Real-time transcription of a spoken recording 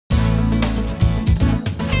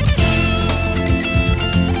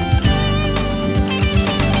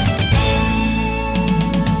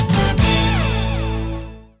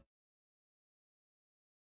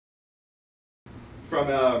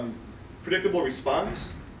From predictable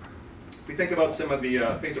response, if we think about some of the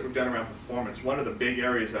things that we've done around performance, one of the big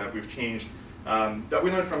areas that we've changed that we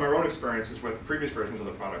learned from our own experiences with previous versions of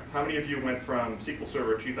the product. How many of you went from SQL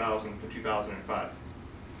Server 2000 to 2005?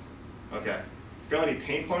 Okay. Feel any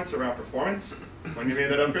pain points around performance when you made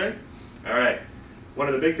that upgrade? All right. One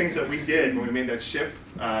of the big things that we did when we made that shift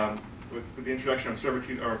with the introduction of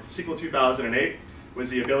SQL 2008 was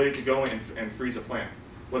the ability to go in and freeze a plan.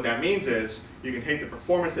 What that means is you can take the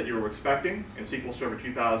performance that you were expecting in SQL Server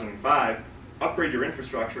 2005, upgrade your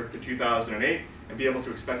infrastructure to 2008, and be able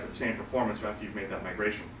to expect the same performance after you've made that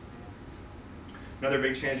migration. Another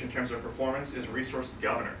big change in terms of performance is resource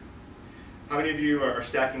governor. How many of you are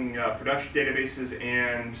stacking production databases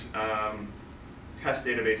and test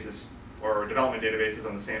databases or development databases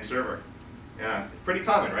on the same server? Yeah, pretty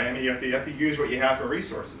common, right? I mean, you have to use what you have for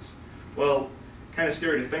resources. Well, kind of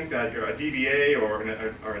scary to think that you're a DBA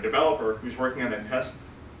or a developer who's working on that test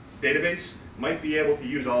database might be able to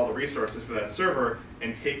use all the resources for that server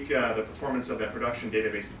and take the performance of that production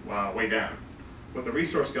database way down. With the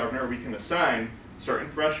resource governor, we can assign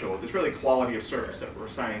certain thresholds. It's really quality of service that we're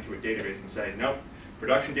assigning to a database and say, nope,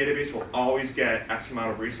 production database will always get X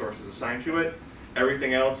amount of resources assigned to it.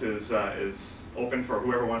 Everything else is open for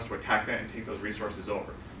whoever wants to attack that and take those resources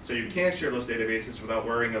over. So you can't share those databases without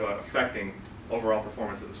worrying about affecting overall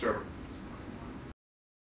performance of the server.